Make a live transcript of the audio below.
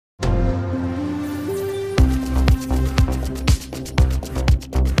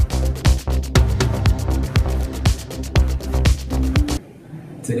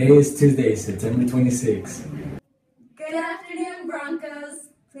is Tuesday, September 26th. Good afternoon, Broncos.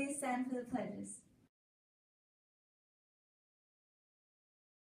 Please stand for the pledges.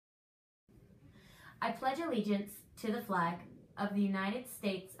 I pledge allegiance to the flag of the United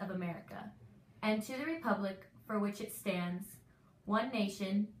States of America and to the republic for which it stands, one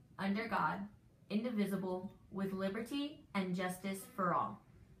nation, under God, indivisible, with liberty and justice for all.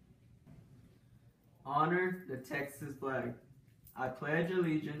 Honor the Texas flag. I pledge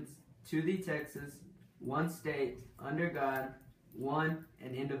allegiance to the Texas, one state, under God, one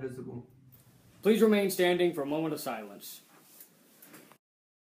and indivisible. Please remain standing for a moment of silence.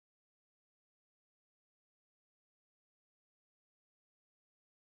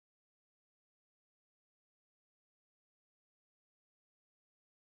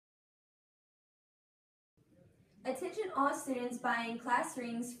 Attention all students buying class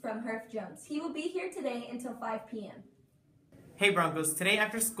rings from Herff Jones. He will be here today until 5 p.m. Hey Broncos, today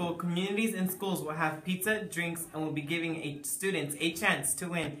after school, communities and schools will have pizza, drinks, and will be giving students a chance to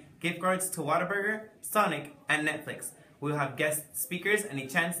win gift cards to Whataburger, Sonic, and Netflix. We will have guest speakers and a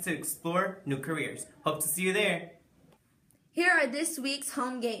chance to explore new careers. Hope to see you there. Here are this week's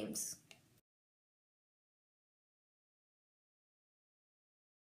home games.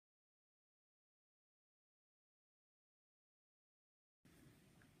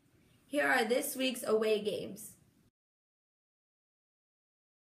 Here are this week's away games.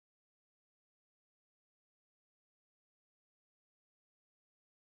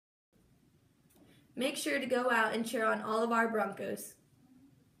 Make sure to go out and cheer on all of our Broncos.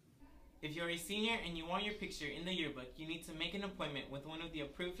 If you're a senior and you want your picture in the yearbook, you need to make an appointment with one of the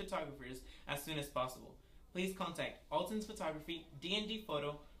approved photographers as soon as possible. Please contact Alton's Photography, D&D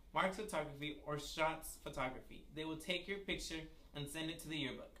Photo, Mark's Photography, or Shots Photography. They will take your picture and send it to the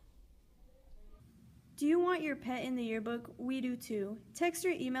yearbook. Do you want your pet in the yearbook? We do too. Text or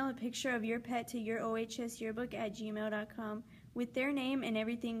email a picture of your pet to yourohsyearbook@gmail.com with their name and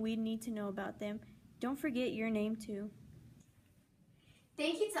everything we'd need to know about them. Don't forget your name too.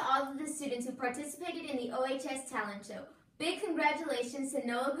 Thank you to all of the students who participated in the OHS Talent Show. Big congratulations to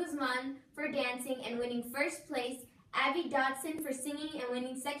Noah Guzman for dancing and winning first place, Abby Dodson for singing and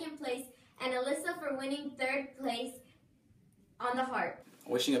winning second place, and Alyssa for winning third place on the harp.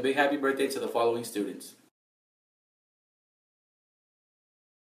 Wishing a big happy birthday to the following students.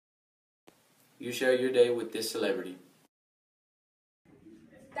 You share your day with this celebrity.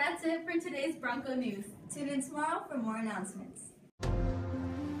 That's it for today's Bronco News. Tune in tomorrow for more announcements.